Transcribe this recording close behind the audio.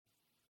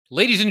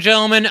Ladies and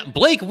gentlemen,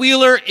 Blake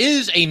Wheeler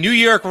is a New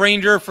York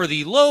Ranger for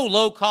the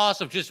low cost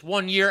of just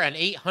 1 year and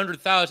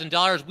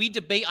 $800,000. We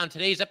debate on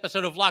today's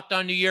episode of Locked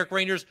On New York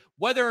Rangers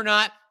whether or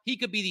not he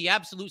could be the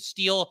absolute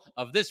steal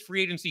of this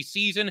free agency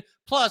season.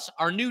 Plus,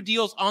 our new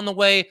deals on the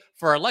way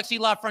for Alexis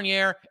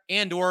Lafreniere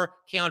and or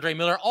K'Andre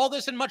Miller. All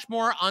this and much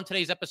more on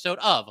today's episode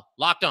of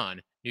Locked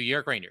On New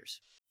York Rangers.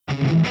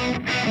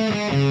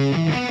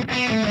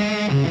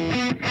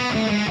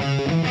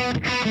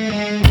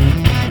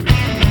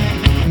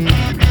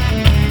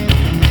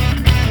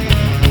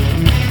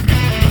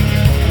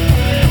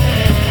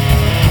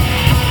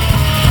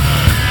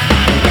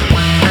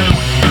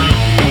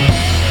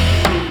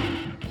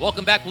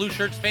 Welcome back, Blue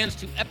Shirts fans,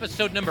 to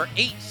episode number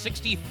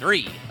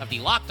 863 of the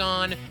Locked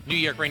On New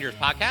York Rangers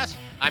podcast.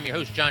 I'm your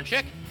host, John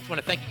Chick. Just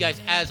want to thank you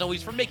guys, as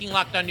always, for making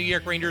Locked On New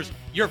York Rangers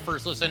your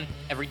first listen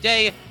every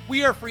day.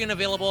 We are free and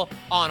available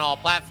on all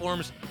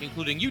platforms,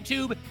 including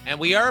YouTube, and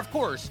we are, of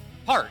course,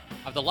 part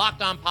of the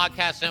Locked On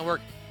Podcast Network,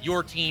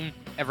 your team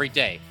every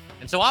day.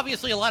 And so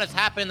obviously a lot has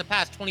happened in the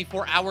past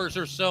 24 hours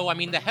or so. I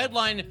mean, the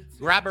headline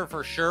grabber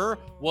for sure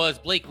was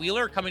Blake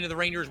Wheeler coming to the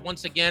Rangers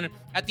once again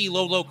at the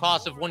low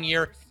cost of 1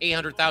 year,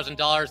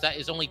 $800,000. That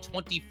is only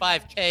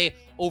 $25K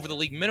over the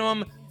league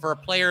minimum for a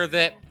player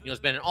that has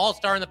been an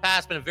all-star in the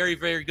past, been a very,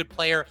 very good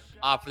player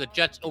for the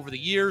Jets over the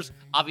years.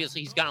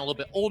 Obviously, he's gotten a little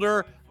bit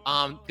older.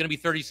 Going to be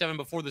 37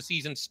 before the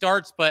season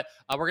starts, but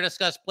we're going to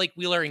discuss Blake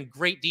Wheeler in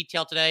great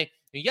detail today.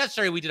 And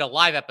yesterday, we did a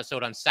live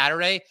episode on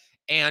Saturday,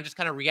 and just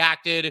kind of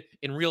reacted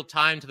in real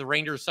time to the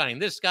Rangers signing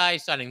this guy,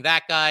 signing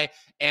that guy.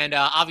 And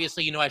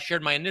obviously, I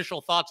shared my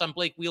initial thoughts on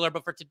Blake Wheeler,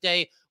 but for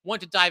today,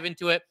 want to dive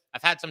into it.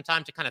 I've had some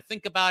time to kind of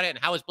think about it, and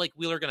how is Blake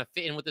Wheeler going to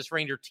fit in with this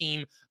Ranger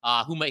team?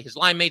 Who might his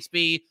line mates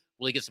be?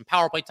 Will he get some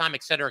power play time,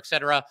 et cetera, et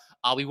cetera?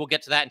 We will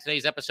get to that in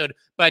today's episode.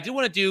 But I do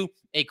want to do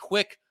a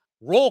quick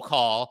roll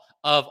call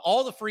of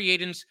all the free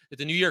agents that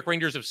the New York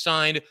Rangers have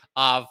signed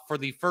for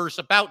the first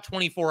about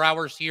 24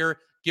 hours here,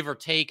 give or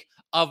take,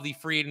 of the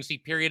free agency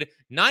period.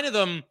 9 of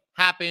them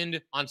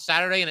happened on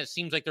Saturday, and it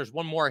seems like there's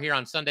one more here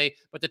on Sunday.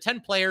 But the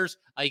 10 players,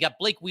 you got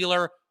Blake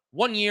Wheeler,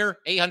 1 year,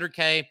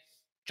 $800K.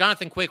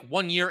 Jonathan Quick,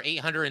 1 year,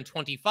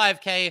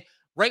 $825K.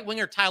 Right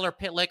winger Tyler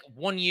Pitlick,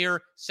 1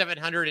 year,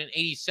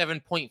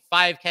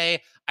 $787.5K.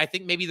 I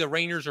think maybe the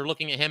Rangers are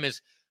looking at him as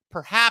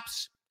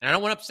perhaps, and I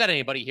don't want to upset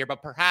anybody here,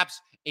 but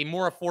perhaps a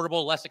more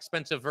affordable, less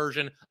expensive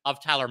version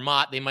of Tyler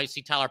Mott. They might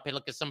see Tyler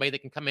Pitlick as somebody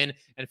that can come in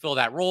and fill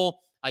that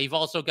role. You've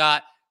also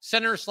got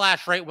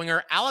center/right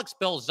winger Alex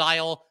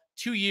Belzile,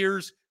 2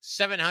 years,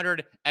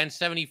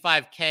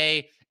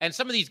 $775K. And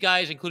some of these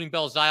guys, including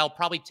Belzile,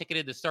 probably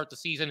ticketed to start the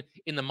season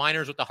in the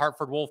minors with the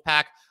Hartford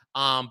Wolfpack.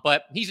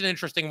 But he's an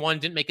interesting one.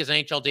 Didn't make his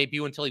NHL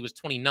debut until he was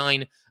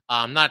 29.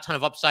 Not a ton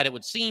of upside, it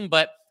would seem,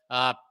 but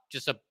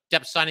just a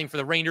depth signing for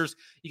the Rangers.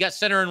 You got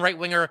center and right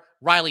winger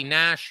Riley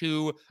Nash,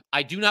 who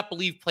I do not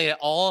believe played at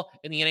all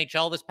in the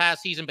NHL this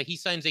past season, but he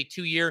signs a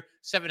 2 year,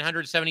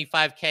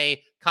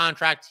 $775K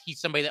contract. He's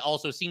somebody that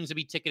also seems to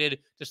be ticketed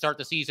to start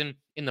the season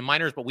in the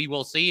minors, but we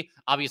will see.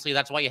 Obviously,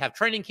 that's why you have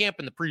training camp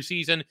in the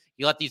preseason.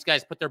 You let these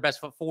guys put their best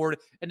foot forward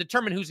and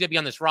determine who's going to be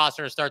on this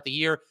roster to start the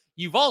year.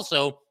 You've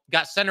also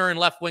got center and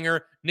left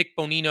winger Nick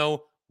Bonino,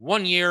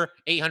 1 year,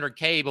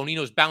 $800K.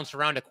 Bonino's bounced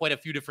around to quite a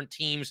few different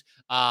teams.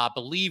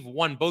 Believe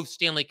won both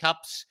Stanley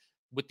Cups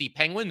with the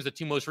Penguins, the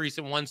 2 most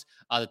recent ones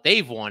that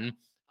they've won.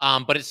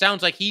 But it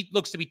sounds like he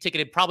looks to be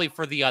ticketed probably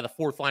for the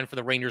 4th line for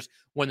the Rangers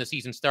when the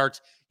season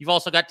starts. You've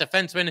also got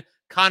defenseman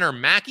Connor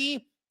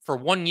Mackey for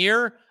 1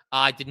 year.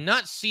 I did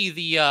not see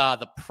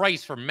the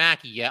price for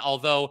Mackey yet,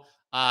 although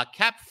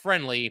Cap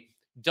Friendly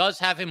does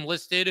have him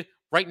listed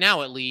right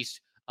now, at least,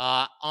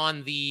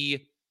 on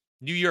the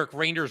New York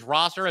Rangers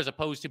roster as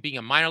opposed to being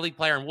a minor league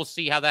player, and we'll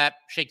see how that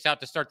shakes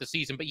out to start the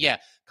season. But yeah,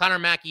 Connor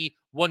Mackey,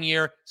 1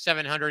 year,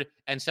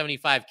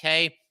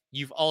 $775K.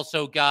 You've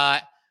also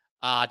got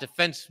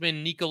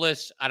defenseman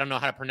Nicholas, I don't know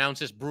how to pronounce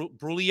this,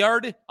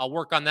 Brouillard. I'll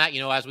work on that,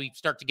 as we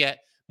start to get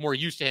more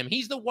used to him.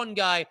 He's the one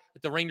guy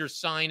that the Rangers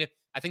signed,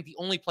 I think the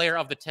only player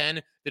of the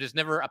 10 that has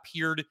never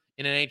appeared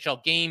in an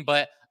NHL game,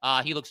 but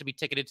he looks to be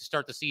ticketed to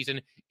start the season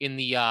in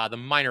the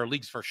minor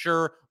leagues for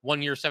sure.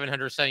 1 year,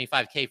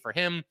 $775K for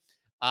him.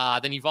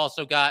 Then you've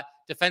also got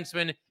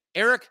defenseman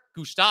Eric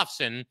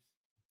Gustafsson,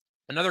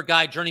 another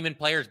guy, journeyman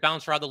player, has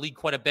bounced around the league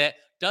quite a bit,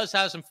 does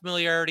have some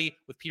familiarity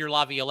with Peter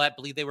Laviolette.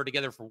 Believe they were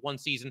together for 1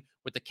 season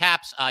with the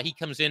Caps. He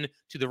comes in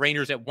to the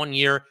Rangers at 1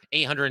 year,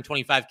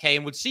 $825K,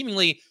 and would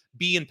seemingly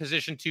be in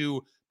position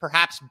to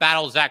perhaps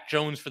battle Zach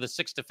Jones for the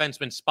 6th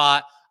defenseman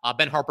spot.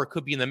 Ben Harper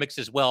could be in the mix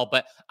as well,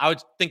 but I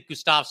would think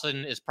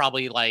Gustafsson is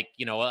probably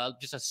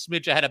just a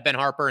smidge ahead of Ben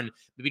Harper and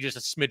maybe just a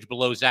smidge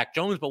below Zach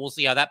Jones, but we'll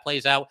see how that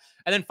plays out.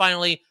 And then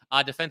finally,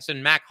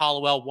 defenseman Mac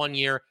Hollowell, 1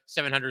 year,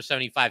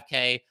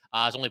 $775K.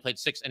 Has only played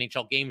 6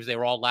 NHL games. They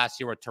were all last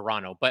year with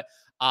Toronto. But,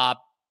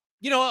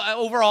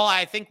 overall,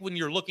 I think when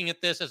you're looking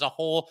at this as a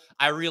whole,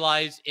 I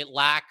realize it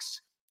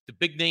lacks the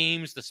big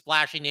names, the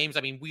splashy names.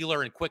 I mean,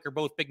 Wheeler and Quick are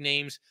both big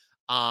names.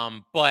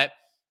 But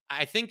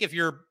I think if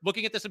you're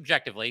looking at this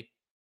objectively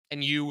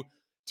and you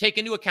take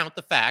into account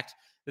the fact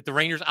that the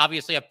Rangers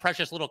obviously have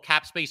precious little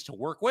cap space to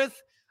work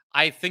with.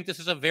 I think this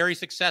is a very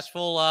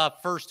successful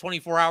first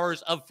 24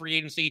 hours of free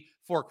agency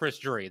for Chris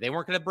Drury. They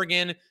weren't going to bring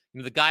in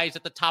the guys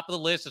at the top of the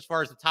list as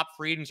far as the top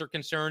free agents are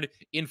concerned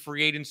in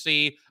free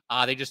agency.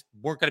 They just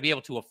weren't going to be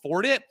able to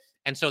afford it.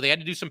 And so they had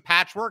to do some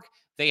patchwork.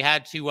 They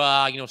had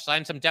to,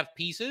 sign some depth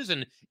pieces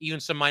and even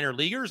some minor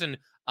leaguers. And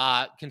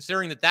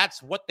considering that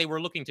that's what they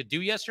were looking to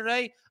do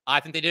yesterday, I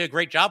think they did a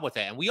great job with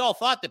it. And we all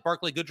thought that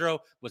Barclay Goodrow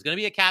was going to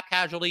be a cap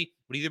casualty,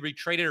 would either be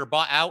traded or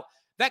bought out.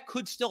 That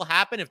could still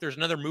happen if there's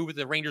another move that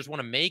the Rangers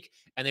want to make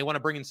and they want to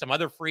bring in some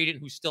other free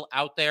agent who's still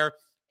out there.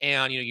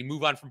 And, you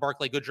move on from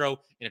Barclay Goodrow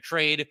in a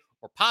trade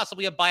or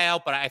possibly a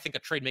buyout, but I think a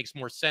trade makes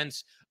more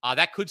sense.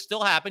 That could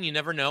still happen. You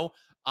never know.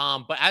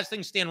 But as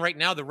things stand right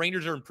now, the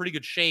Rangers are in pretty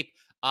good shape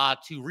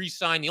to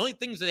re-sign. The only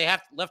things that they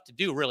have left to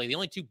do, really, the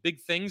only two big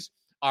things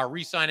are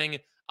re-signing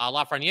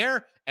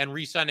Lafreniere and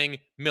re-signing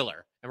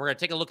Miller. And we're going to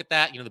take a look at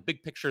that, the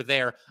big picture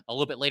there a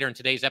little bit later in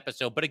today's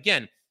episode. But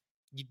again,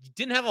 you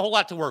didn't have a whole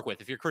lot to work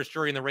with if you're Chris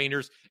Drury and the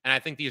Rangers. And I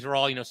think these are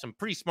all, some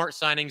pretty smart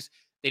signings.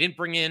 They didn't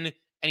bring in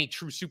any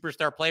true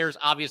superstar players,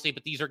 obviously,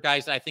 but these are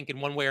guys that I think in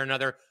one way or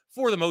another,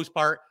 for the most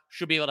part,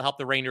 should be able to help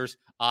the Rangers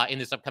in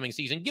this upcoming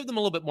season. Give them a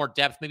little bit more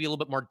depth, maybe a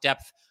little bit more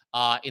depth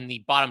in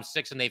the bottom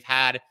six than they've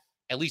had,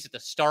 at least at the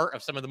start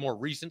of some of the more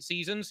recent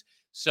seasons.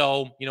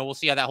 So, we'll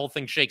see how that whole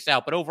thing shakes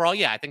out. But overall,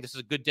 yeah, I think this is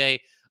a good day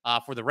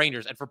for the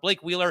Rangers. And for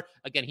Blake Wheeler,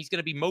 again, he's going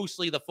to be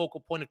mostly the focal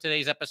point of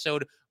today's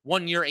episode.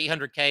 1 year,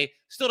 $800K.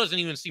 Still doesn't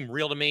even seem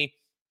real to me.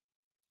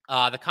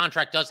 The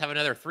contract does have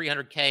another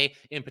 $300K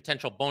in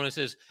potential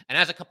bonuses. And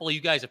as a couple of you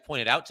guys have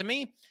pointed out to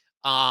me,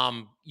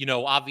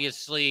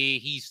 obviously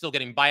he's still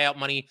getting buyout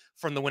money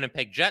from the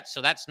Winnipeg Jets.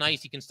 So that's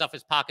nice. He can stuff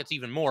his pockets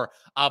even more.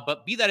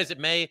 But be that as it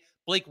may,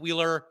 Blake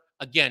Wheeler,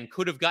 again,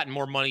 could have gotten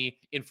more money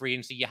in free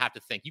agency. You have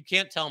to think. You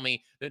can't tell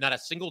me that not a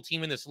single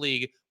team in this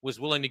league was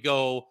willing to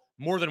go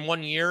more than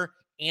 1 year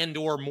and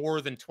or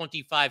more than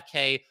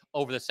 $25K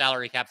over the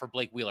salary cap for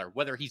Blake Wheeler,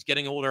 whether he's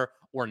getting older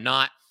or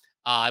not.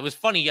 It was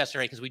funny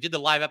yesterday because we did the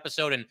live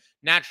episode, and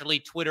naturally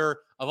Twitter,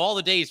 of all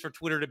the days for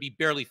Twitter to be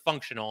barely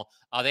functional,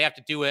 they have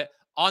to do it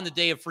on the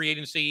day of free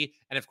agency.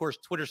 And of course,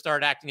 Twitter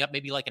started acting up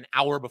maybe like an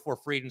hour before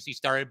free agency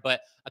started.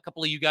 But a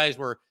couple of you guys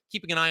were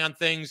keeping an eye on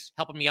things,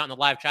 helping me out in the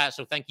live chat.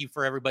 So thank you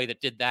for everybody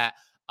that did that.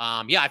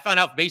 I found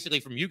out basically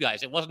from you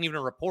guys. It wasn't even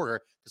a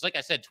reporter because, like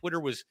I said, Twitter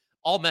was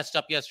all messed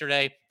up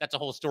yesterday. That's a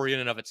whole story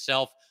in and of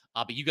itself.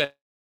 But you guys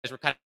were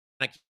kind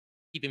of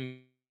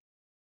keeping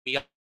me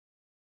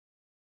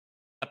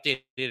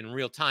updated in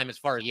real time as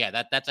far as,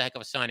 that's a heck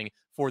of a signing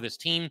for this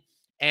team.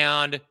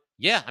 And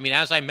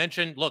as I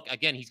mentioned, look,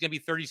 again, he's going to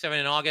be 37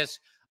 in August.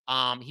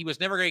 He was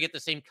never going to get the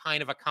same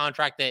kind of a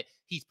contract that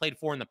he's played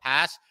for in the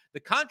past.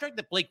 The contract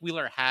that Blake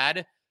Wheeler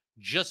had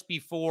just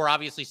before,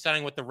 obviously,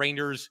 signing with the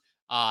Rangers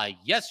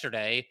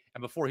yesterday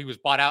and before he was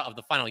bought out of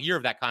the final year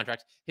of that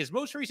contract, his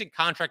most recent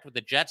contract with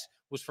the Jets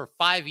was for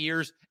 5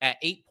 years at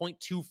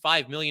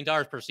 $8.25 million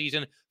per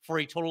season for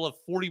a total of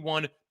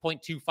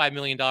 $41.25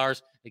 million.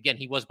 Again,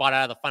 he was bought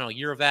out of the final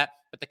year of that,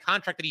 but the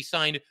contract that he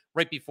signed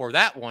right before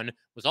that one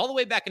was all the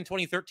way back in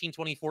 2013,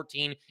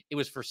 2014. It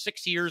was for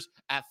 6 years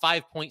at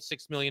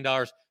 $5.6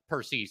 million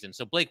per season.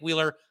 So Blake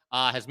Wheeler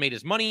has made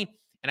his money.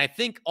 And I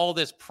think all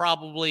this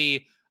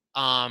probably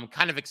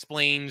kind of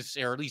explains,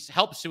 or at least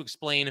helps to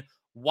explain,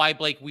 why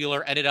Blake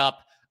Wheeler ended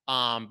up,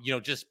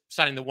 just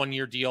signing the 1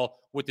 year deal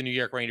with the New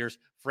York Rangers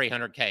for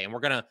 $800K. And we're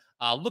going to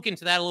look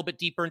into that a little bit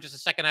deeper in just a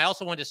second. I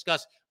also want to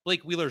discuss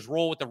Blake Wheeler's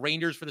role with the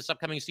Rangers for this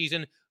upcoming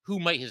season. Who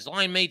might his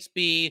line mates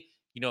be?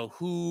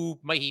 Who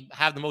might he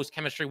have the most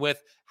chemistry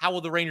with? How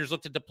will the Rangers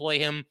look to deploy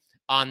him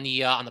on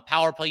the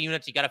power play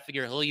units? You got to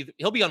figure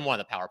he'll be on one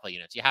of the power play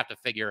units. You have to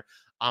figure.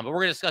 But we're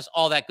going to discuss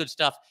all that good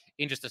stuff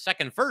in just a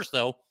second. First,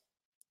 though,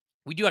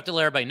 we do have to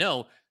let everybody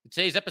know that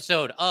today's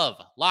episode of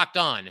Locked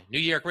On New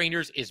York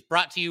Rangers is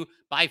brought to you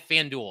by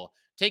FanDuel.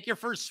 Take your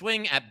first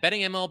swing at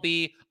betting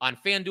MLB on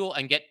FanDuel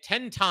and get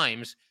 10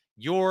 times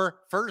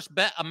your first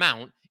bet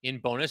amount in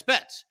bonus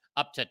bets,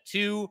 up to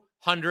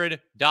 $200.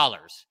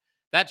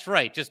 That's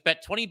right. Just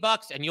bet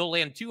 $20 and you'll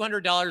land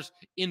 $200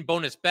 in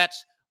bonus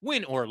bets,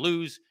 win or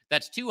lose.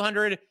 That's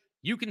 $200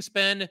 you can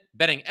spend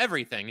betting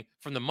everything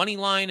from the money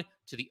line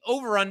to the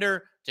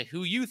over-under to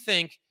who you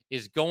think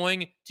is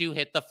going to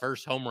hit the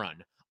first home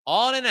run,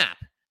 all in an app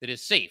that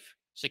is safe,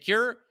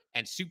 secure,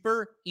 and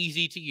super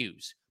easy to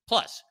use.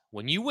 Plus,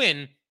 when you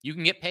win, you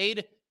can get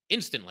paid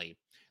instantly.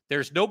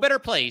 There's no better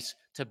place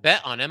to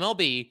bet on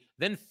MLB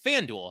than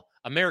FanDuel,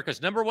 America's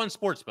 #1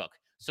 sportsbook.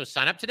 So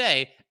sign up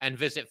today and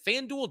visit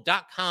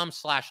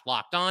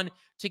FanDuel.com/lockedon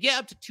to get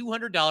up to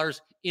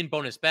 $200 in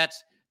bonus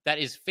bets. That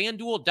is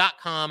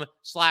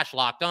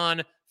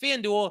FanDuel.com/lockedon.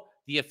 FanDuel,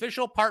 the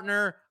official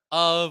partner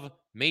of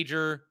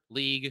Major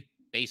League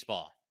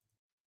Baseball.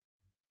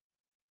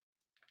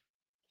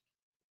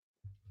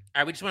 All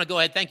right, we just want to go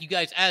ahead. Thank you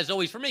guys, as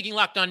always, for making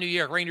Locked On New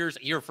York Rangers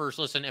your first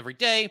listen every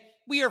day.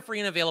 We are free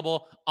and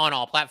available on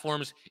all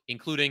platforms,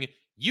 including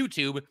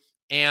YouTube.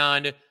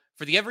 And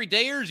for the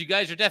everydayers, you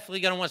guys are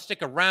definitely going to want to stick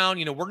around.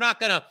 We're not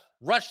going to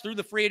rush through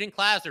the free agent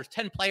class. There's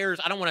 10 players.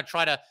 I don't want to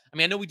try to, I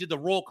mean, I know we did the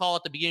roll call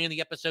at the beginning of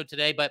the episode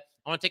today, but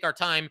I want to take our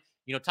time,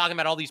 talking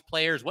about all these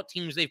players, what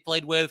teams they've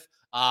played with,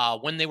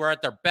 when they were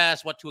at their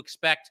best, what to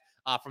expect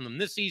from them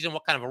this season,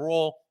 what kind of a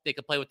role they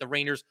could play with the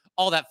Rangers,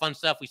 all that fun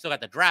stuff. We still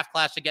got the draft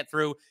class to get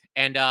through,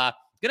 and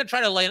going to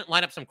try to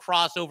line up some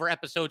crossover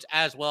episodes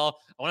as well.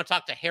 I want to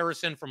talk to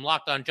Harrison from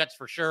Locked On Jets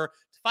for sure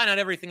to find out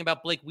everything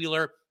about Blake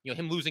Wheeler,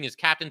 him losing his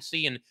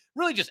captaincy and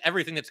really just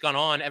everything that's gone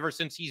on ever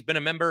since he's been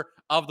a member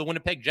of the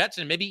Winnipeg Jets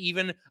and maybe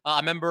even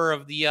a member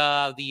of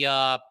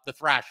the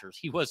Thrashers.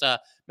 He was a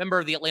member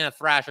of the Atlanta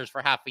Thrashers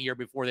for half a year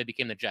before they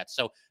became the Jets.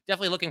 So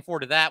definitely looking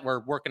forward to that. We're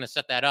working to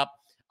set that up.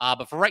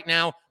 But for right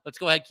now, let's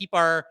go ahead, keep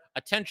our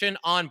attention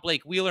on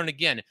Blake Wheeler. And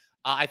again,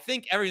 I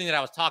think everything that I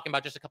was talking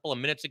about just a couple of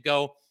minutes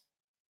ago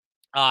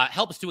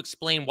helps to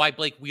explain why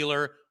Blake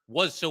Wheeler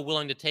was so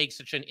willing to take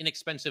such an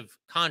inexpensive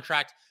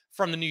contract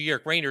from the New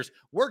York Rangers.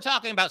 We're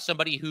talking about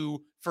somebody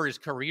who, for his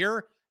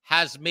career,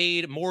 has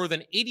made more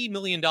than $80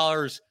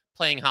 million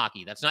playing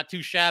hockey. That's not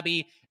too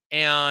shabby.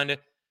 And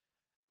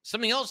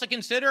something else to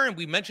consider, and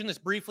we mentioned this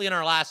briefly in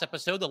our last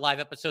episode, the live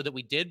episode that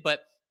we did,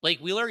 but Blake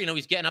Wheeler,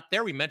 he's getting up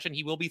there. We mentioned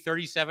he will be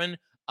 37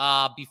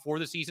 before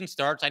the season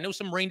starts. I know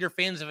some Ranger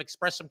fans have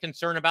expressed some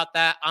concern about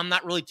that. I'm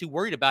not really too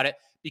worried about it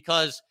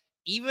because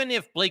even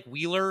if Blake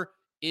Wheeler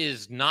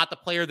is not the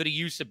player that he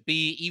used to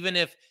be, even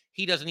if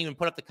he doesn't even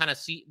put up the kind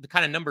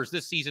of numbers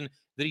this season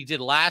that he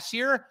did last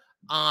year,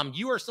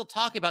 you are still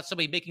talking about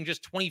somebody making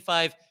just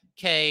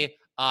 $25K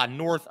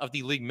north of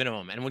the league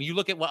minimum. And when you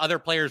look at what other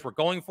players were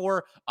going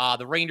for,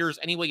 the Rangers,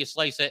 any way you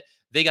slice it,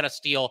 they got to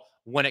steal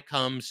when it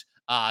comes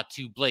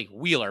to Blake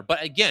Wheeler.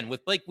 But again,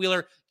 with Blake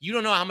Wheeler, you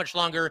don't know how much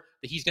longer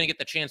that he's going to get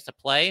the chance to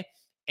play.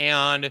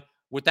 And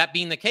with that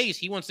being the case,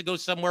 he wants to go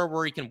somewhere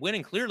where he can win.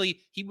 And clearly,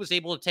 he was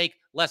able to take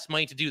less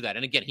money to do that.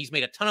 And again, he's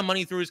made a ton of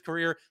money through his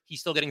career. He's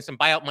still getting some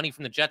buyout money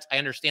from the Jets. I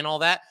understand all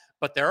that.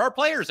 But there are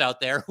players out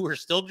there who are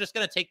still just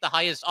going to take the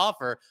highest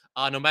offer,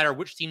 no matter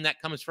which team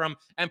that comes from.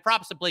 And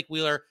props to Blake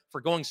Wheeler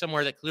for going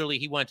somewhere that clearly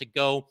he wanted to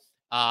go,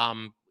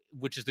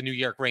 which is the New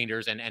York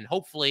Rangers. And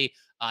hopefully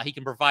he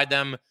can provide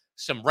them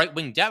some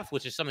right-wing depth,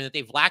 which is something that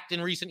they've lacked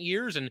in recent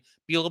years, and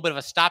be a little bit of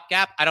a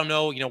stopgap. I don't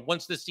know,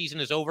 once this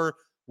season is over,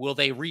 will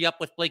they re-up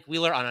with Blake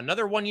Wheeler on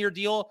another one-year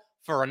deal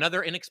for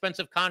another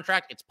inexpensive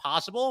contract? It's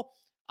possible.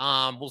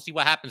 We'll see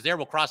what happens there.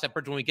 We'll cross that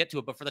bridge when we get to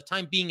it. But for the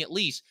time being, at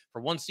least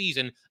for one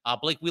season,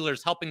 Blake Wheeler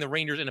is helping the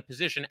Rangers in a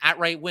position at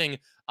right wing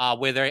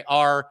where they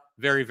are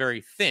very,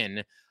 very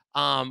thin.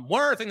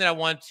 One other thing that I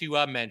want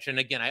to mention,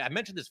 again, I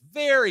mentioned this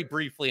very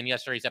briefly in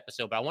yesterday's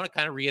episode, but I want to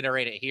kind of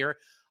reiterate it here.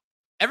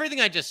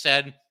 Everything I just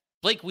said,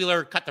 Blake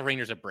Wheeler cut the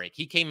Rangers a break.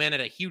 He came in at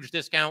a huge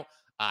discount.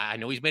 I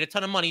know he's made a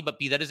ton of money, but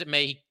be that as it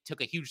may, he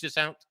took a huge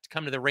discount to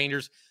come to the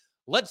Rangers.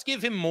 Let's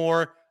give him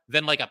more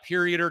than like a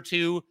period or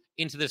two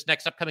into this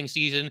next upcoming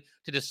season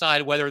to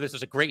decide whether this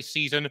is a great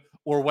season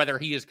or whether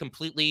he is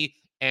completely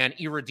and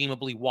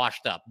irredeemably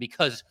washed up.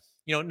 Because,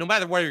 no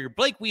matter whether you're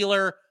Blake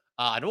Wheeler,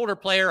 an older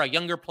player, a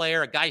younger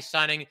player, a guy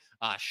signing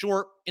a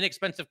short,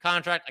 inexpensive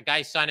contract, a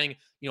guy signing,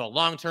 a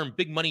long-term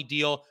big money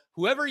deal,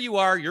 whoever you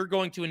are, you're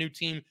going to a new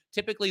team.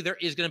 Typically, there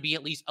is going to be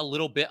at least a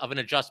little bit of an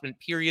adjustment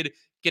period,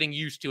 getting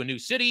used to a new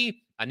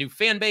city, a new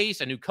fan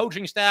base, a new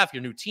coaching staff,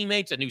 your new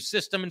teammates, a new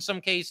system in some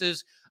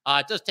cases.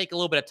 It does take a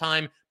little bit of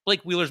time.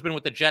 Blake Wheeler's been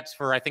with the Jets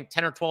for, I think,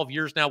 10 or 12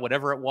 years now,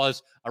 whatever it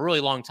was, a really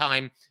long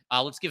time.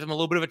 Let's give him a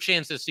little bit of a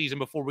chance this season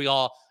before we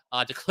all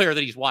declare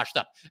that he's washed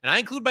up. And I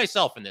include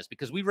myself in this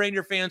because we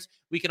Ranger fans,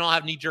 we can all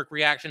have knee-jerk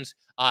reactions,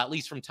 at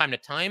least from time to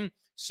time.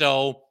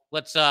 So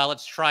let's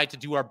try to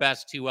do our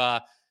best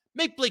to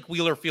make Blake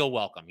Wheeler feel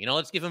welcome.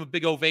 Let's give him a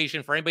big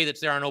ovation for anybody that's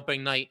there on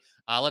opening night.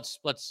 Let's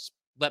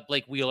let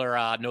Blake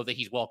Wheeler know that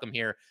he's welcome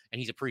here and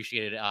he's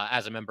appreciated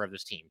as a member of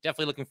this team.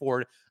 Definitely looking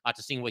forward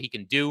to seeing what he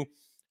can do.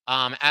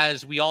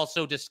 As we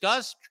also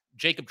discussed,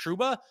 Jacob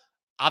Trouba,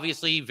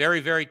 obviously very,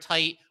 very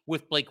tight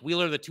with Blake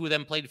Wheeler. The two of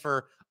them played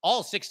for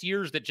all 6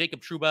 years that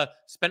Jacob Trouba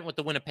spent with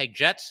the Winnipeg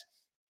Jets.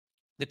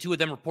 The two of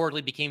them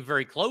reportedly became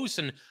very close,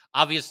 and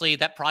obviously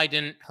that probably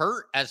didn't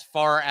hurt as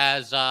far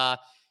as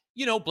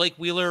Blake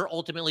Wheeler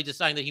ultimately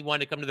deciding that he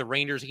wanted to come to the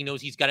Rangers. He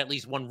knows he's got at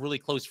least one really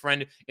close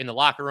friend in the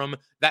locker room.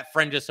 That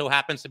friend just so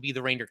happens to be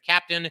the Ranger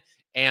captain.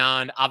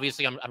 And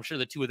obviously, I'm sure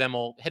the two of them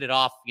will hit it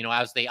off,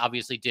 as they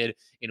obviously did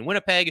in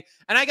Winnipeg.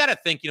 And I got to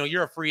think,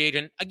 you're a free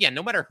agent. Again,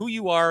 no matter who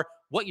you are,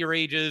 what your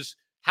age is,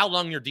 how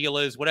long your deal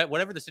is,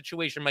 whatever the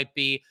situation might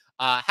be,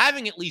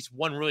 having at least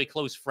one really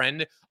close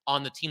friend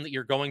on the team that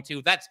you're going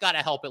to, that's got to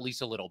help at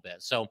least a little bit.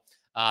 So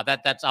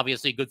that's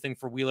obviously a good thing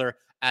for Wheeler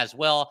as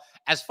well.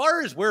 As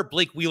far as where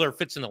Blake Wheeler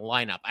fits in the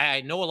lineup, I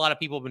know a lot of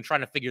people have been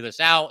trying to figure this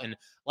out, and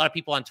a lot of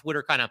people on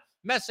Twitter kind of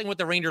messing with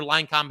the Ranger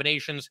line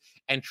combinations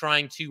and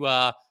trying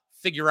to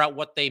figure out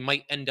what they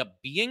might end up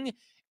being.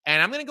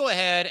 And I'm going to go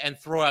ahead and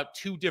throw out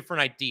two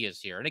different ideas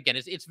here. And again,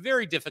 it's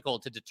very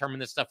difficult to determine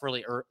this stuff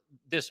really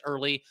this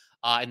early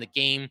in the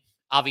game.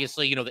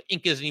 Obviously, the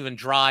ink isn't even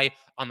dry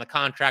on the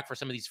contract for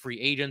some of these free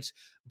agents.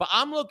 But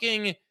I'm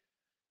looking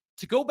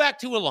to go back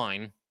to a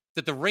line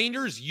that the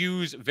Rangers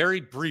used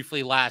very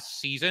briefly last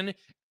season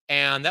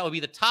And that would be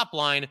the top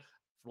line,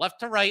 left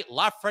to right,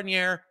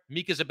 Lafreniere,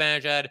 Mika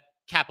Zibanejad,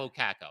 Capo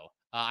Caco.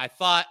 I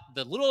thought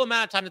the little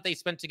amount of time that they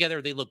spent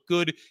together, they look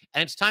good,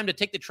 and it's time to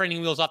take the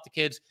training wheels off the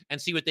kids and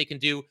see what they can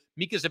do.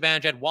 Mika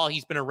Zibanejad, while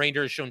he's been a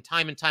Ranger, has shown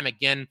time and time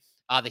again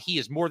that he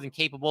is more than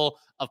capable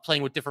of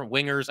playing with different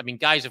wingers. I mean,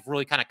 guys have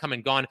really kind of come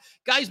and gone.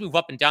 Guys move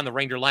up and down the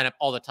Ranger lineup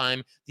all the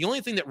time. The only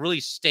thing that really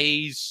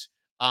stays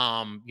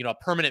a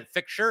permanent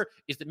fixture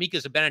is that Mika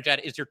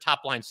Zibanejad is your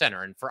top line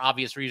center. And for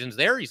obvious reasons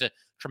there, he's a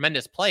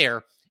tremendous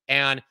player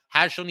and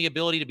has shown the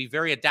ability to be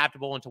very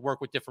adaptable and to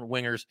work with different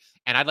wingers.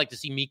 And I'd like to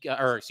see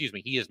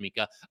he is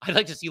Mika. I'd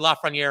like to see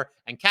Lafreniere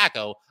and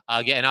Caco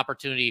get an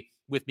opportunity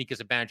with Mika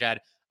Zibanejad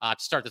to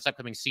start this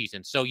upcoming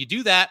season. So you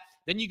do that,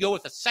 then you go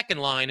with a second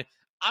line.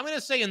 I'm going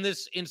to say in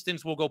this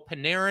instance, we'll go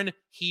Panarin,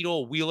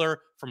 Chytil, Wheeler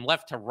from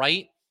left to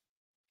right.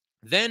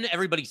 Then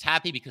everybody's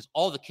happy because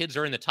all the kids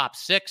are in the top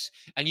 6,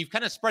 and you've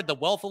kind of spread the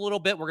wealth a little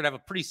bit. We're going to have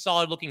a pretty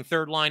solid looking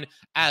third line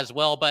as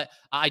well. But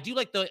I do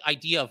like the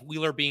idea of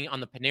Wheeler being on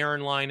the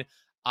Panarin line.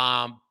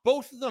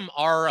 Both of them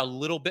are a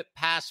little bit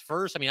pass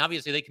first. I mean,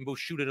 obviously they can both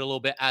shoot it a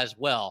little bit as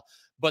well.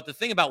 But the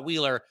thing about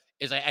Wheeler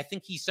is I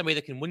think he's somebody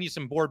that can win you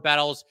some board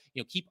battles,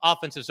 keep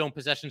offensive zone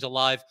possessions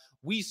alive.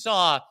 We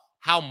saw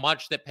how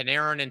much that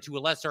Panarin and to a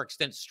lesser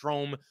extent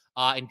Strome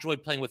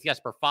enjoyed playing with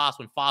Jesper Fast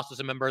when Fast was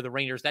a member of the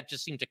Rangers. That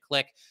just seemed to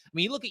click. I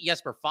mean, you look at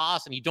Jesper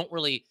Fast and you don't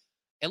really,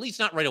 at least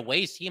not right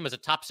away, see him as a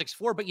top 6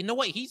 forward. But you know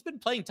what? He's been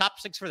playing top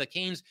 6 for the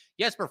Canes.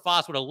 Jesper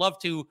Fast would have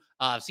loved to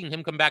seen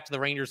him come back to the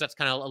Rangers. That's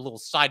kind of a little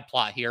side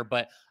plot here.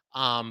 But,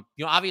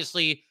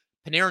 obviously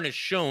Panarin has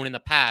shown in the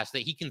past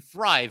that he can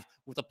thrive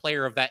with a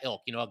player of that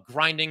ilk, a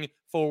grinding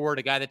forward,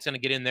 a guy that's going to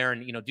get in there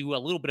and, do a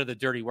little bit of the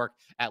dirty work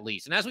at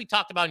least. And as we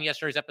talked about in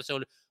yesterday's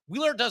episode,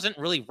 Wheeler doesn't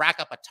really rack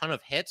up a ton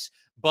of hits,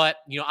 but,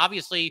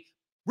 obviously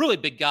really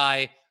big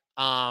guy,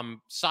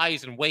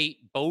 size and weight,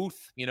 both,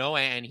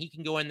 and he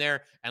can go in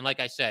there. And like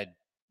I said,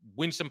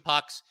 win some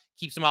pucks,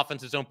 keep some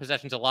offensive zone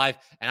possessions alive.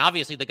 And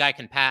obviously the guy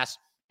can pass.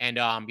 And,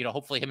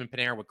 hopefully him and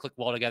Panarin would click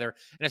well together.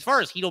 And as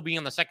far as Chytil being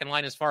on the second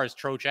line, as far as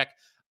Trocheck,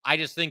 I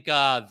just think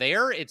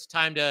it's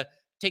time to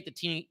take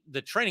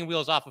the training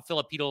wheels off of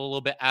Filip Chytil a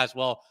little bit as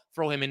well,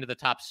 throw him into the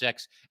top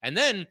 6. And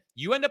then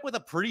you end up with a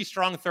pretty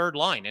strong third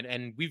line.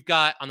 And we've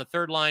got on the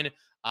third line,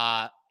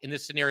 in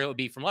this scenario, it would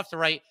be from left to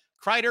right,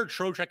 Kreider,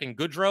 Trocheck, and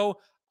Goodrow.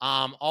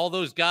 All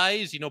those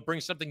guys,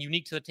 bring something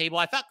unique to the table.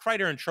 I thought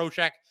Kreider and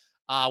Trocheck,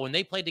 when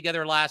they played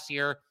together last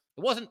year,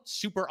 it wasn't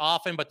super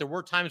often, but there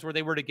were times where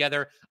they were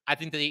together. I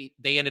think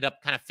they ended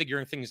up kind of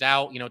figuring things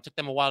out. It took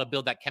them a while to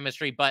build that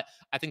chemistry, but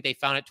I think they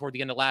found it toward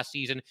the end of last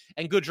season.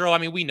 And Goodrow, I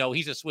mean, we know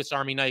he's a Swiss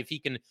Army knife. He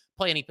can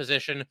play any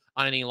position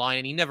on any line,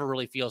 and he never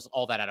really feels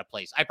all that out of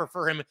place. I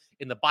prefer him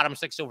in the bottom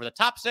 6 over the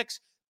top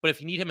 6, but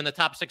if you need him in the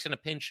top 6 in a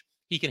pinch,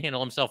 he can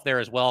handle himself there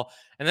as well.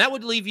 And that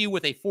would leave you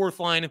with a fourth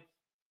line,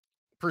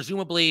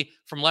 presumably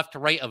from left to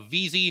right, of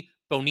Vesey,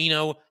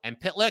 Bonino, and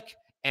Pitlick.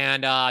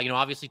 And,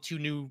 obviously 2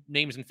 new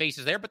names and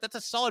faces there, but that's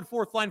a solid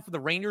fourth line for the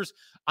Rangers.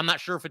 I'm not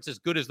sure if it's as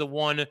good as the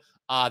one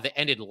that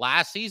ended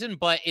last season,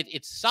 but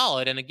it's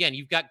solid. And again,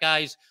 you've got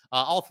guys,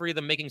 all 3 of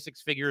them making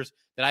 6 figures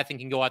that I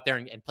think can go out there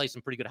and play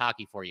some pretty good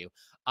hockey for you.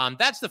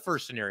 That's the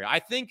first scenario. I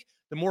think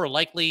the more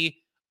likely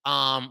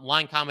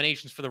line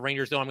combinations for the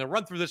Rangers, though, I'm going to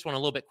run through this one a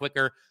little bit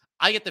quicker.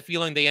 I get the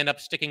feeling they end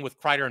up sticking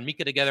with Kreider and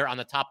Mika together on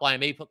the top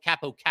line. Maybe put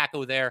Capo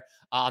Caco there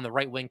on the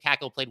right wing.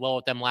 Caco played well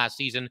with them last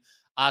season.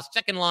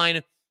 Second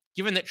line,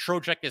 given that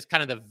Trocheck is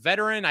kind of the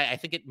veteran, I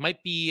think it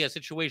might be a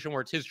situation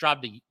where it's his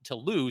job to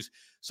lose.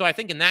 So I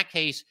think in that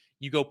case,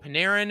 you go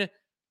Panarin,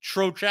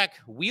 Trocheck,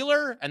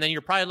 Wheeler, and then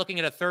you're probably looking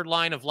at a third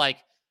line of like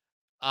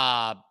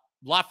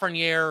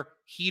Lafreniere,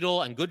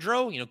 Chytil, and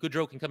Goodrow.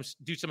 Goodrow can come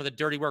do some of the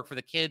dirty work for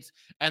the kids.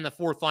 And the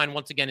fourth line,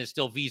 once again, is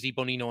still Vesey,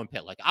 Bonino, and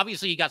Pitlick.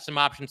 Obviously, you got some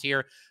options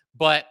here,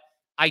 but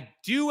I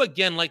do,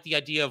 again, like the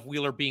idea of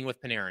Wheeler being with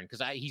Panarin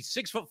because he's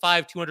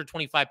 6'5",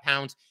 225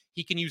 pounds.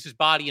 He can use his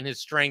body and his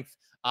strength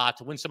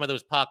to win some of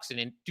those pucks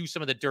and do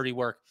some of the dirty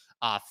work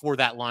for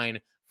that line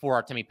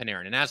for Artemi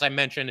Panarin. And as I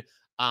mentioned,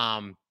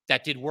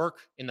 that did work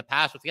in the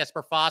past with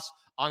Jesper Fast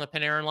on the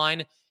Panarin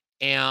line.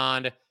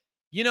 And,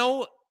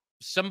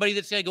 somebody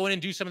that's going to go in and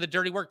do some of the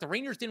dirty work. The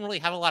Rangers didn't really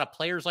have a lot of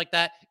players like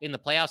that in the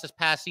playoffs this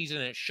past season,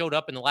 and it showed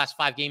up in the last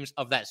 5 games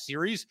of that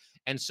series.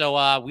 And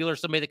so Wheeler's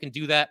somebody that can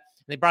do that.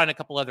 And they brought in a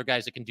couple other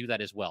guys that can do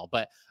that as well.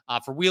 But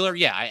for Wheeler,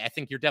 yeah, I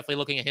think you're definitely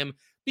looking at him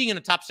being in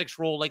the top 6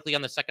 role, likely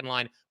on the second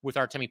line with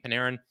Artemi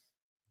Panarin.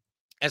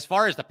 As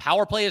far as the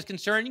power play is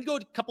concerned, you can go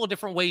a couple of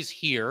different ways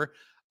here.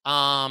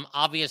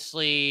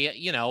 Obviously,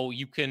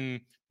 you can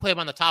play him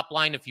on the top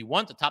line if you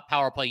want, the top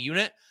power play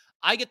unit.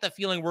 I get the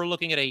feeling we're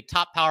looking at a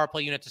top power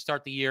play unit to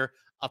start the year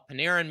of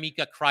Panarin,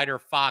 Mika, Kreider,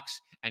 Fox,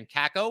 and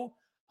Caco.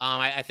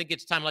 I think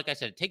it's time, like I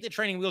said, take the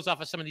training wheels off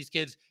of some of these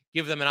kids,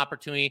 give them an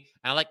opportunity.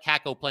 And I like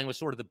Caco playing with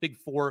sort of the big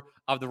 4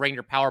 of the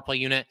Ranger power play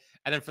unit.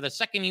 And then for the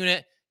second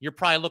unit, you're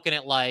probably looking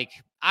at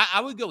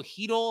I would go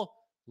Chytil,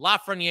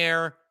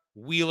 Lafreniere,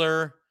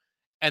 Wheeler,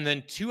 and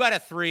then 2 out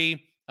of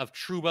 3 of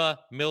Trouba,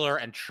 Miller,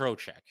 and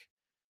Trocheck.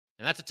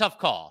 And that's a tough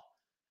call.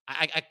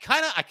 I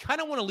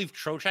kind of want to leave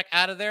Trocheck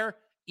out of there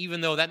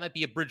even though that might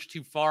be a bridge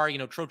too far.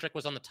 Trocheck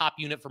was on the top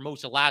unit for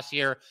most of last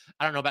year.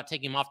 I don't know about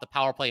taking him off the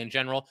power play in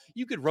general.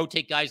 You could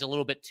rotate guys a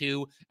little bit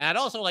too. And I'd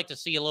also like to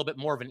see a little bit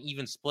more of an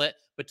even split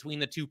between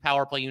the two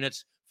power play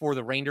units for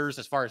the Rangers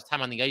as far as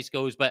time on the ice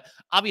goes. But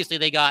obviously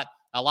they got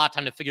a lot of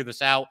time to figure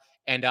this out.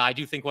 And I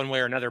do think one way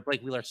or another,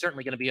 Blake Wheeler is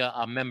certainly going to be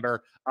a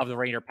member of the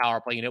Ranger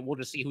power play unit. We'll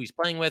just see who he's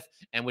playing with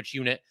and which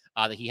unit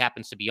that he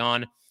happens to be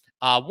on.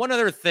 One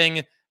other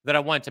thing that I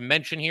wanted to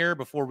mention here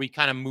before we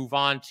kind of move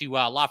on to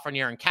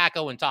Lafreniere and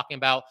Kakko and talking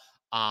about,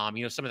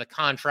 some of the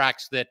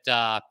contracts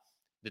that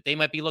they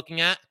might be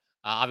looking at.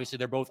 Obviously,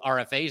 they're both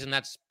RFAs, and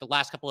that's the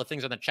last couple of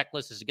things on the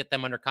checklist is to get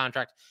them under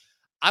contract.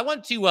 I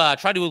want to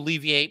try to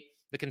alleviate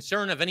the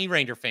concern of any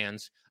Ranger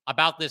fans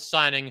about this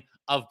signing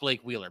of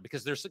Blake Wheeler,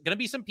 because there's going to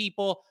be some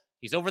people.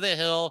 He's over the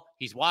hill.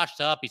 He's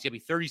washed up. He's going to be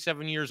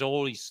 37 years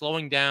old. He's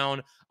slowing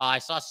down. I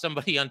saw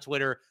somebody on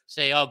Twitter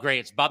say, "Oh, great,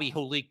 it's Bobby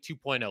Holik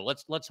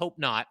 2.0." Let's hope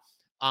not.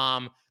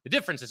 The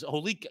difference is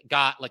Holik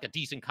got like a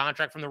decent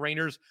contract from the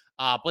Rangers.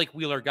 Blake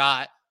Wheeler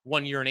got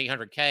 1 year and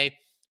 $800K.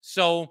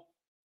 So,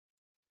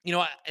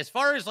 as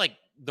far as like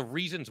the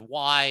reasons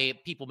why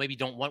people maybe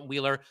don't want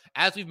Wheeler,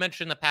 as we've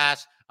mentioned in the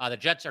past, the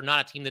Jets are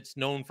not a team that's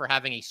known for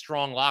having a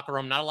strong locker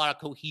room, not a lot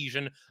of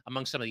cohesion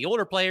among some of the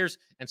older players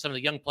and some of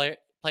the young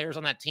players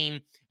on that team.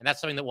 And that's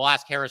something that we'll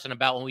ask Harrison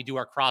about when we do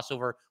our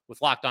crossover with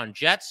Locked On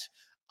Jets.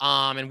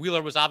 And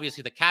Wheeler was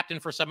obviously the captain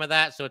for some of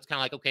that. So it's kind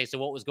of like, okay, so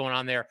what was going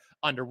on there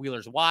under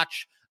Wheeler's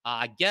watch?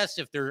 I guess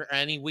if there are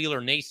any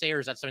Wheeler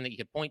naysayers, that's something that you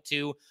could point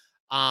to.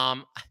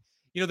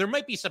 There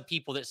might be some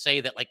people that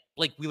say that like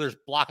Blake Wheeler's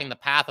blocking the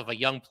path of a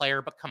young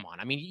player, but come on.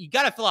 I mean, you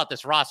got to fill out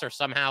this roster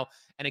somehow.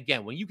 And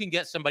again, when you can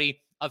get somebody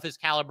of his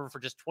caliber for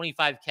just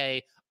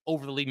 $25K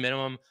over the league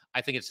minimum,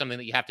 I think it's something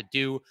that you have to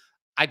do.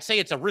 I'd say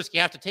it's a risk you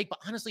have to take, but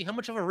honestly, how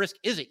much of a risk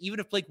is it? Even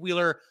if Blake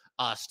Wheeler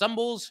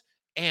stumbles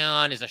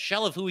and is a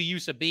shell of who he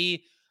used to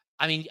be,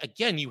 I mean,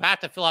 again, you have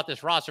to fill out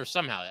this roster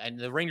somehow. And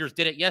the Rangers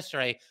did it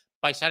yesterday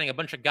by signing a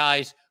bunch of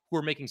guys who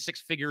are making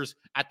six figures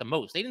at the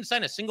most. They didn't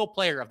sign a single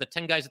player of the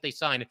 10 guys that they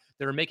signed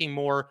that are making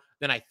more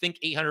than, I think,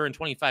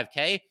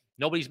 $825K.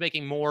 Nobody's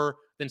making more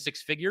than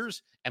six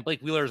figures, and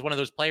Blake Wheeler is one of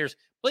those players.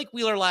 Blake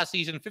Wheeler last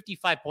season,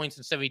 55 points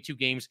in 72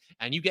 games,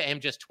 and you get him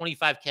just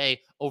 $25K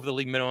over the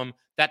league minimum.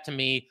 That, to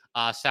me,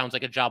 sounds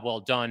like a job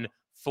well done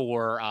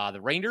for the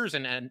Rangers,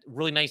 and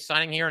really nice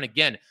signing here. And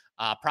again,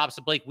 props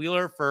to Blake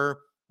Wheeler for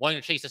wanting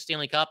to chase the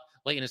Stanley Cup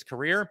late in his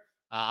career.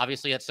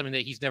 Obviously, that's something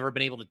that he's never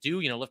been able to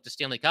do, lift the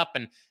Stanley Cup,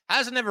 and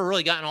hasn't never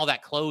really gotten all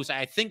that close.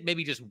 I think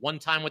maybe just one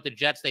time with the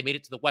Jets, they made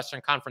it to the Western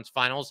Conference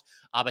Finals,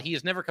 but he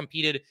has never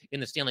competed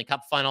in the Stanley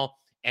Cup final,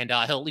 and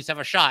he'll at least have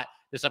a shot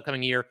this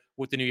upcoming year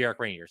with the New York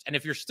Rangers. And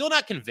if you're still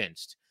not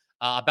convinced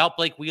about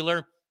Blake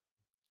Wheeler,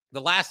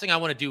 the last thing I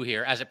want to do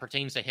here as it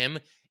pertains to him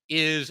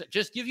is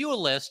just give you a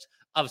list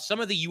of some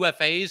of the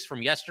UFAs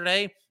from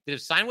yesterday that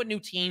have signed with new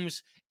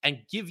teams and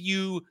give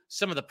you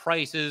some of the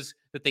prices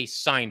that they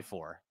signed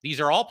for. These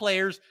are all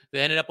players that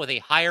ended up with a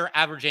higher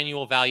average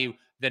annual value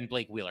than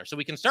Blake Wheeler. So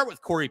we can start with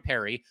Corey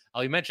Perry.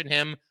 We mentioned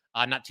him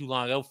not too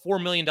long ago,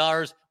 $4 million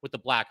with the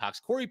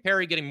Blackhawks. Corey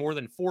Perry getting more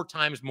than 4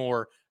 times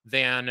more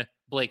than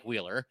Blake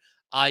Wheeler.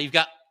 You've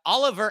got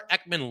Oliver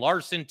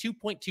Ekman-Larsson,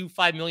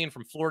 $2.25 million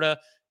from Florida.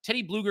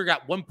 Teddy Bluger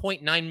got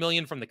 $1.9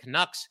 million from the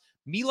Canucks.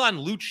 Milan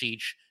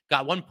Lucic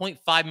got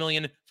 $1.5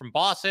 million from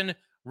Boston.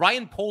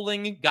 Ryan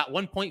Poling got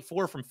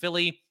 $1.4 from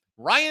Philly.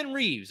 Ryan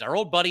Reeves, our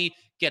old buddy,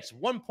 gets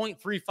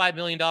 $1.35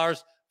 million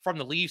from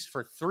the Leafs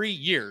for 3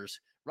 years.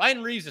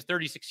 Ryan Reeves is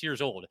 36 years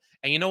old.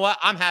 And you know what?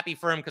 I'm happy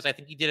for him because I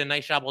think he did a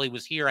nice job while he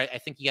was here. I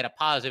think he had a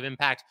positive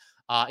impact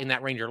in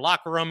that Ranger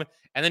locker room,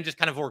 and then just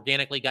kind of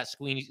organically got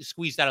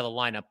squeezed out of the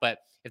lineup. But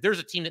if there's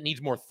a team that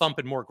needs more thump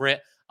and more grit,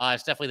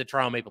 it's definitely the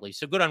Toronto Maple Leafs.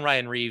 So good on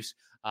Ryan Reeves,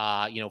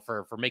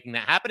 for making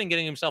that happen and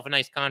getting himself a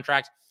nice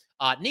contract.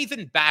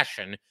 Nathan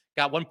Bastion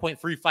got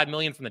 $1.35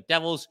 million from the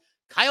Devils.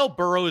 Kyle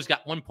Burrows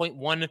got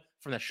 $1.1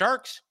 from the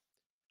Sharks.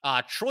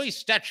 Troy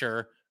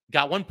Stetcher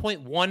got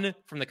 $1.1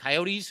 from the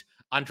Coyotes.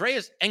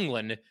 Andreas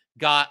Englund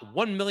got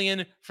 $1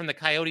 million from the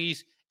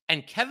Coyotes.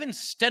 And Kevin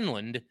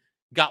Stenlund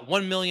got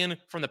 $1 million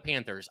from the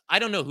Panthers. I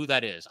don't know who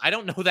that is. I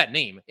don't know that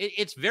name.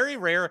 It's very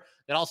rare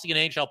that I'll see an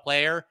NHL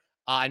player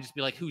and just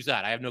be like, who's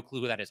that? I have no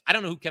clue who that is. I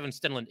don't know who Kevin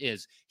Stenlund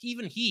is.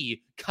 Even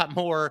he got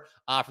more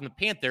from the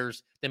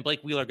Panthers than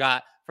Blake Wheeler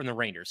got from the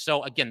Rangers.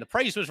 So again, the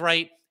price was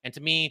right. And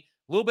to me,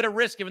 a little bit of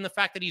risk given the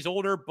fact that he's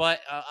older,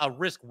 but a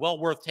risk well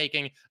worth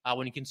taking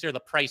when you consider the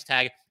price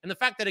tag. And the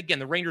fact that, again,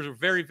 the Rangers are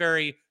very,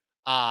 very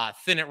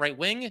thin at right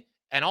wing.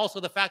 And also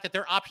the fact that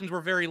their options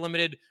were very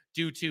limited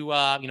due to,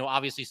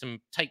 obviously some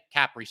tight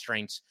cap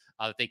restraints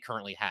that they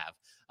currently have.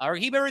 We'll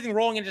keep everything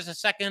rolling in just a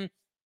second.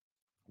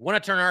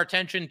 Want to turn our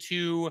attention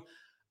to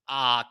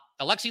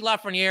Alexis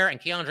Lafreniere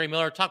and K'Andre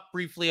Miller. Talk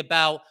briefly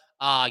about,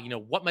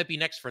 what might be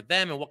next for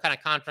them and what kind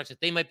of contracts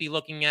that they might be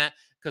looking at.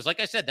 Because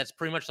like I said, that's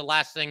pretty much the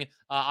last thing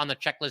on the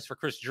checklist for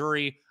Chris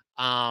Drury,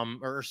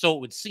 or so it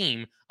would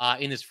seem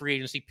in this free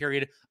agency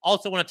period.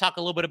 Also want to talk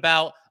a little bit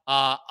about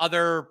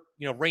other,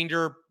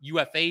 Ranger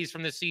UFAs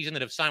from this season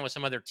that have signed with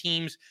some other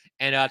teams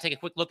and take a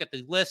quick look at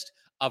the list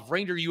of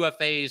Ranger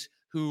UFAs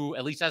who,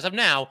 at least as of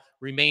now,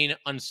 remain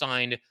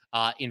unsigned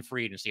in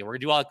free agency. We're going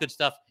to do all that good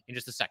stuff in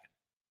just a second.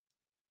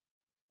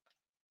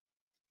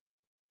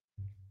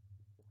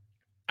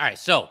 All right,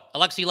 so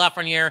Alexis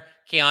Lafreniere,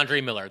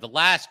 Keandre Miller, the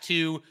last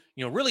two,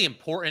 really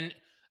important.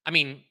 I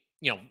mean,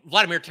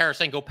 Vladimir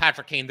Tarasenko,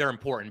 Patrick Kane, they're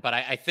important, but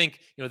I think,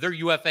 they're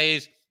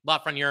UFAs.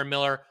 Lafreniere and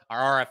Miller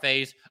are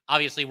RFAs.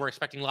 Obviously, we're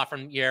expecting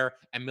Lafreniere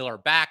and Miller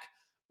back,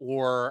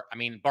 or,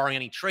 barring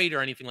any trade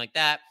or anything like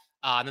that.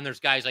 And then there's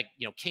guys like,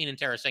 Kane and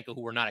Tarasenko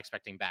who we're not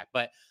expecting back.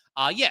 But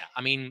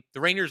the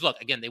Rangers,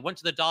 look, again, they went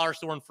to the dollar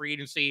store in free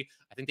agency.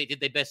 I think they did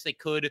the best they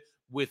could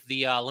with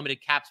the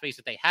limited cap space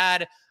that they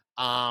had.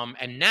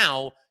 And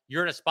now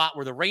you're in a spot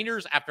where the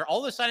Rangers, after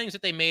all the signings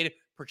that they made,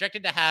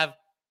 projected to have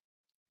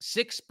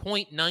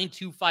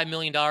 $6.925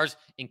 million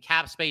in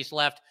cap space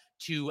left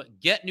to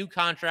get new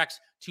contracts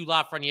to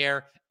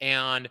Lafreniere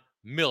and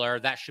Miller.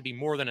 That should be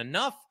more than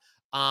enough.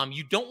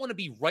 You don't want to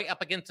be right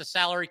up against the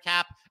salary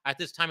cap at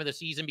this time of the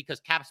season because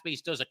cap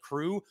space does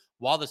accrue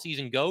while the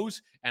season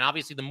goes. And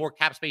obviously, the more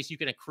cap space you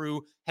can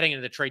accrue heading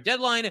into the trade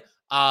deadline,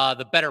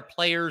 the better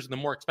players, the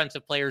more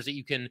expensive players that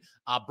you can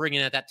bring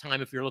in at that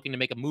time if you're looking to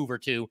make a move or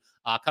two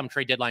come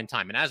trade deadline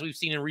time. And as we've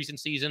seen in recent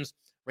seasons,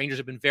 Rangers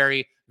have been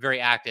very, very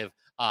active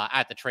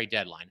at the trade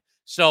deadline.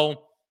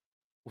 So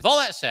with all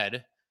that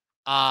said,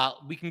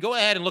 we can go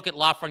ahead and look at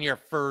Lafreniere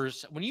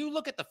first. When you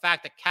look at the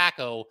fact that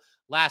Kakko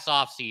last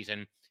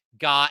offseason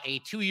got a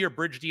 2-year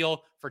bridge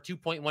deal for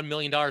 $2.1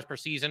 million per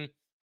season,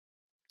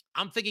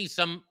 I'm thinking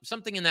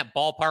something in that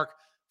ballpark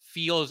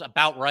feels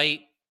about right,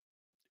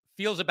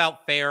 feels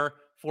about fair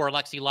for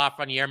Alexis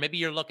Lafreniere. Maybe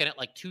you're looking at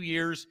like 2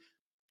 years,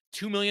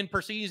 $2 million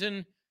per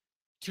season,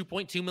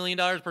 $2.2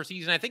 million per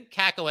season. I think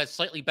Kakko has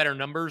slightly better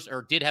numbers,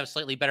 or did have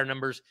slightly better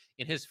numbers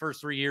in his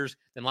first 3 years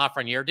than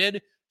Lafreniere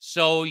did.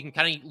 So you can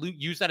kind of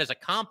use that as a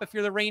comp if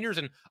you're the Rangers.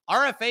 And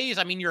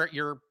RFAs,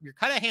 you're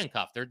kind of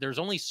handcuffed. There's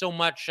only so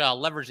much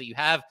leverage that you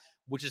have,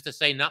 which is to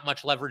say not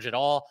much leverage at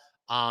all.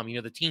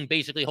 The team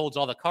basically holds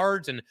all the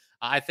cards. And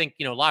I think,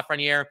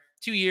 Lafreniere,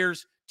 2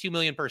 years, $2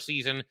 million per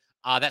season.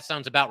 That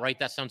sounds about right.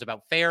 That sounds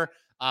about fair.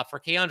 For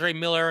Keandre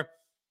Miller,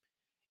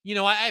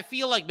 I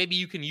feel like maybe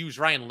you can use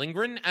Ryan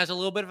Lindgren as a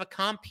little bit of a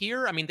comp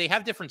here. They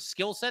have different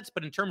skill sets,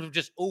 but in terms of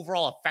just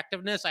overall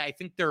effectiveness, I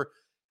think they're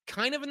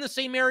kind of in the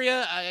same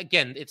area.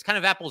 Again, it's kind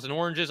of apples and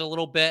oranges a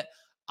little bit.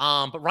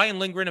 But Ryan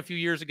Lindgren a few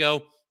years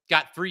ago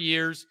got 3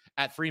 years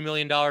at $3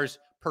 million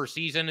per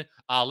season.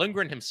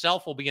 Lindgren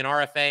himself will be an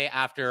RFA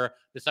after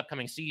this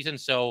upcoming season.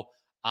 So,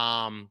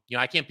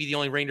 I can't be the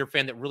only Ranger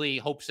fan that really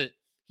hopes that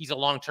he's a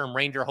long-term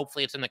Ranger.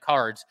 Hopefully it's in the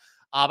cards.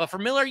 But for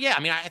Miller,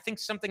 I think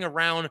something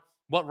around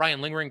what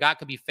Ryan Lindgren got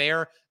could be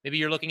fair. Maybe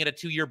you're looking at a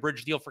 2-year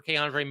bridge deal for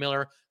Keandre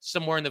Miller,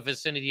 somewhere in the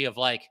vicinity of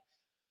like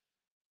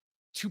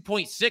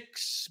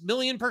 $2.6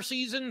 million per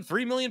season,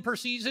 $3 million per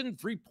season,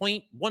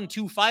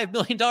 $3.125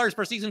 million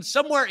per season,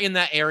 somewhere in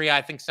that area.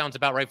 I think sounds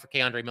about right for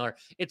Keandre Miller.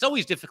 It's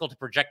always difficult to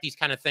project these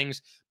kind of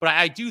things, but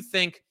I do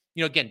think,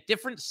 again,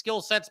 different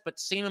skill sets, but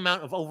same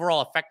amount of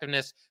overall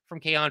effectiveness from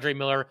Keandre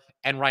Miller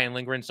and Ryan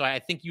Lindgren. So I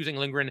think using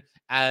Lindgren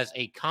as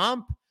a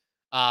comp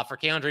for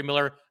Keandre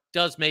Miller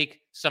does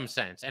make some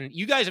sense. And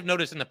you guys have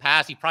noticed in the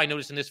past, you probably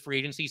noticed in this free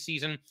agency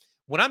season,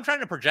 when I'm trying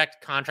to project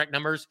contract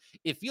numbers,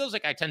 it feels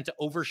like I tend to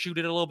overshoot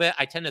it a little bit.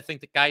 I tend to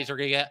think that guys are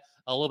going to get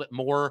a little bit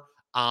more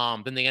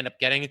than they end up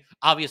getting.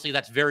 Obviously,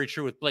 that's very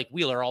true with Blake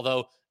Wheeler,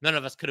 although none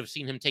of us could have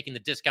seen him taking the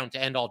discount to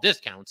end all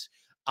discounts.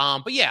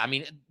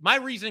 My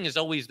reasoning is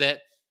always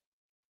that,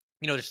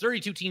 there's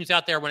 32 teams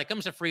out there. When it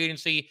comes to free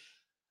agency,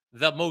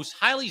 the most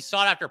highly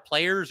sought after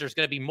players, there's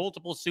going to be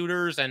multiple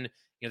suitors, and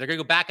they're going to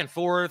go back and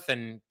forth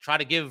and try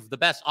to give the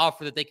best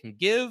offer that they can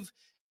give.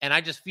 And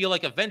I just feel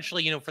like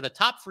eventually, for the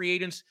top free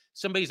agents,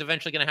 somebody's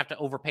eventually going to have to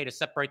overpay to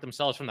separate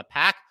themselves from the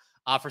pack.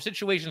 For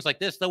situations like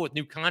this, though, with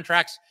new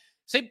contracts,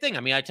 same thing.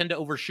 I tend to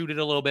overshoot it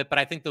a little bit, but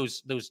I think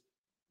those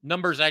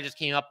numbers I just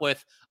came up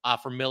with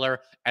for Miller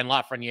and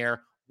Lafreniere,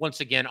 once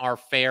again, are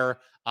fair.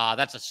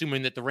 That's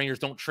assuming that the Rangers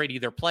don't trade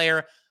either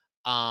player.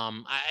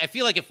 I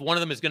feel like if one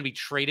of them is going to be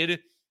traded,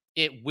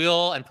 it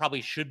will and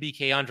probably should be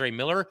Keandre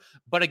Miller.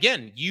 But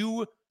again,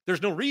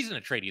 there's no reason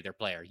to trade either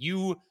player.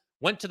 You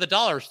went to the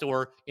dollar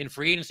store in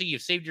free agency.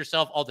 You've saved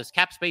yourself all this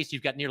cap space.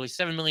 You've got nearly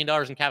 $7 million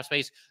in cap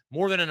space,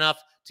 more than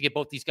enough to get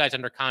both these guys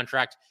under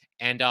contract.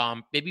 And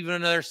maybe even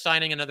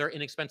another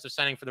inexpensive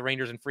signing for the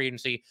Rangers in free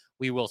agency.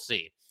 We will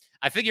see.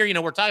 I figure,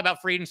 we're talking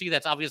about free agency.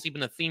 That's obviously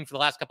been the theme for the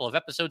last couple of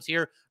episodes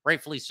here.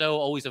 Rightfully so.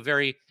 Always a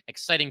very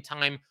exciting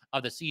time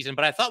of the season.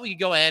 But I thought we could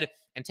go ahead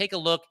and take a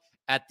look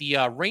at the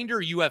Ranger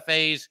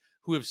UFAs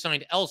who have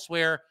signed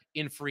elsewhere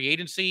in free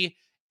agency.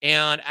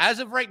 And as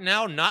of right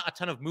now, not a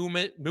ton of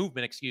movement.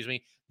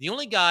 The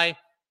only guy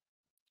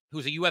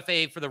who's a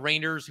UFA for the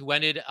Rangers who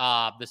ended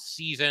the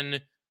season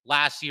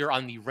last year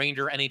on the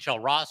Ranger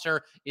NHL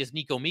roster is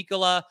Nico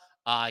Mikkola.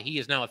 He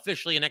is now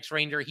officially an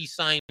ex-Ranger. He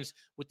signs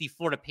with the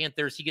Florida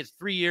Panthers. He gets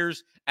 3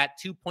 years at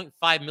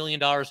 $2.5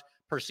 million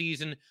per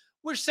season.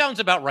 which sounds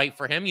about right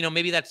for him.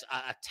 Maybe that's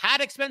a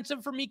tad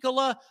expensive for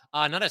Mikola.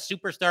 Not a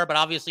superstar, but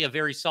obviously a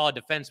very solid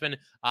defenseman.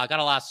 Got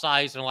a lot of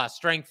size and a lot of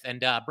strength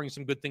and brings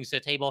some good things to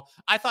the table.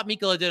 I thought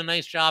Mikola did a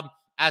nice job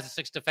as a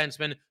sixth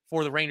defenseman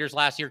for the Rangers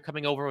last year,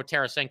 coming over with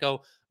Tarasenko.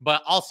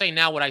 But I'll say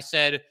now what I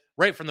said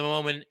right from the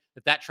moment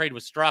that trade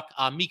was struck.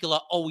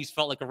 Mikola always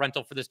felt like a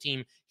rental for this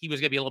team. He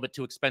was going to be a little bit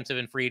too expensive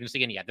in free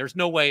agency. And yeah, there's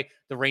no way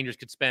the Rangers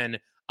could spend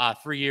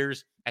 3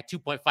 years at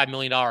 $2.5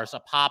 million a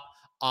pop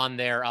on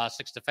their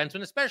sixth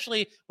defenseman,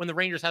 especially when the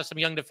Rangers have some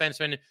young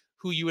defensemen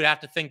who you would have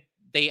to think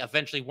they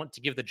eventually want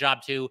to give the job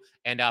to,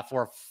 and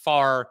for a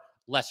far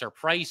lesser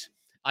price.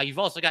 You've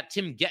also got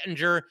Tim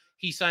Gettinger.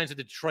 He signs with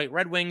the Detroit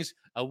Red Wings,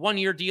 a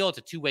 1-year deal. It's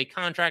a 2-way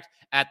contract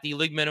at the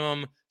league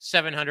minimum,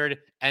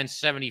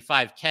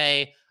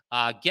 $775K.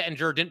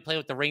 Gettinger didn't play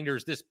with the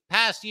Rangers this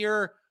past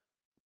year,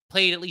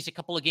 played at least a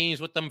couple of games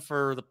with them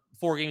for the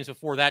 4 games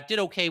before that. Did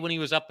okay when he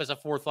was up as a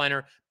fourth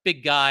liner.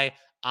 Big guy.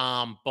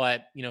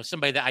 But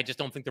somebody that I just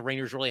don't think the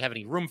Rangers really have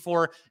any room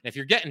for. And if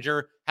you're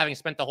Gettinger, having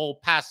spent the whole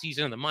past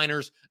season in the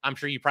minors, I'm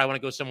sure you probably want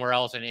to go somewhere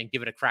else and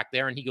give it a crack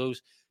there. And he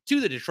goes to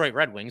the Detroit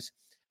Red Wings.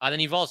 Then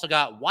you've also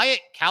got Wyatt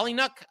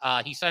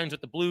Kalynuk. He signs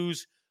with the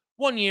Blues,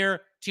 1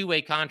 year,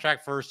 2-way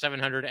contract for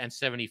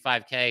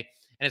 $775K. And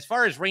as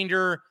far as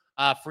Ranger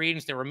free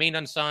agents that remained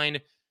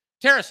unsigned,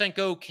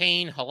 Tarasenko,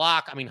 Kane,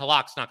 Halak. I mean,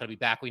 Halak's not going to be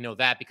back. We know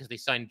that because they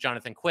signed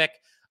Jonathan Quick.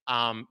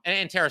 And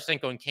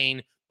Tarasenko and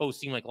Kane both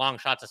seem like long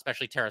shots,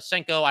 especially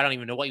Tarasenko. I don't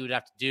even know what you would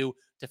have to do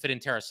to fit in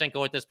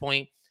Tarasenko at this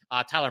point.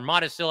 Tyler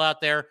Mott is still out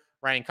there.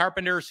 Ryan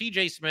Carpenter,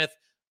 CJ Smith,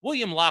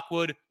 William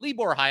Lockwood,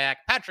 Libor Hayek,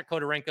 Patrick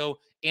Kodorenko,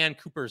 and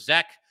Cooper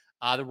Zek.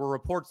 There were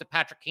reports that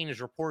Patrick Kane is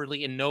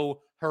reportedly in no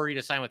hurry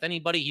to sign with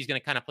anybody. He's going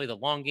to kind of play the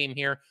long game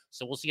here.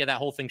 So we'll see how that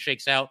whole thing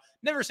shakes out.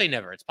 Never say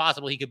never. It's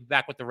possible he could be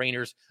back with the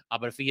Rangers.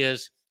 But if he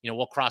is,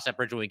 we'll cross that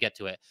bridge when we get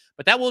to it.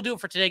 But that will do it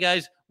for today,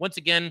 guys. Once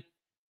again,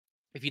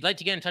 if you'd like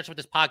to get in touch with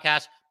this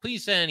podcast,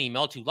 please send an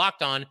email to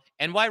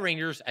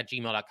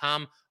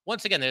lockedonnyrangers@gmail.com.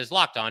 Once again, that is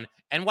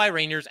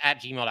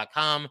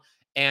lockedonnyrangers@gmail.com.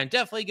 And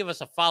definitely give us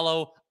a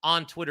follow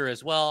on Twitter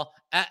as well,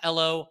 at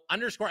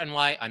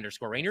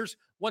 @LO_NY_Rangers.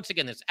 Once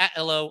again, that's at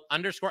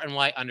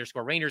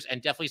 @LO_NY_Rangers.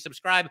 And definitely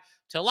subscribe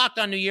to Locked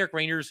On New York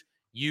Rangers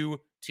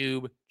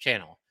YouTube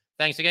channel.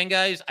 Thanks again,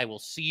 guys. I will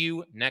see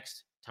you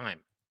next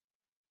time.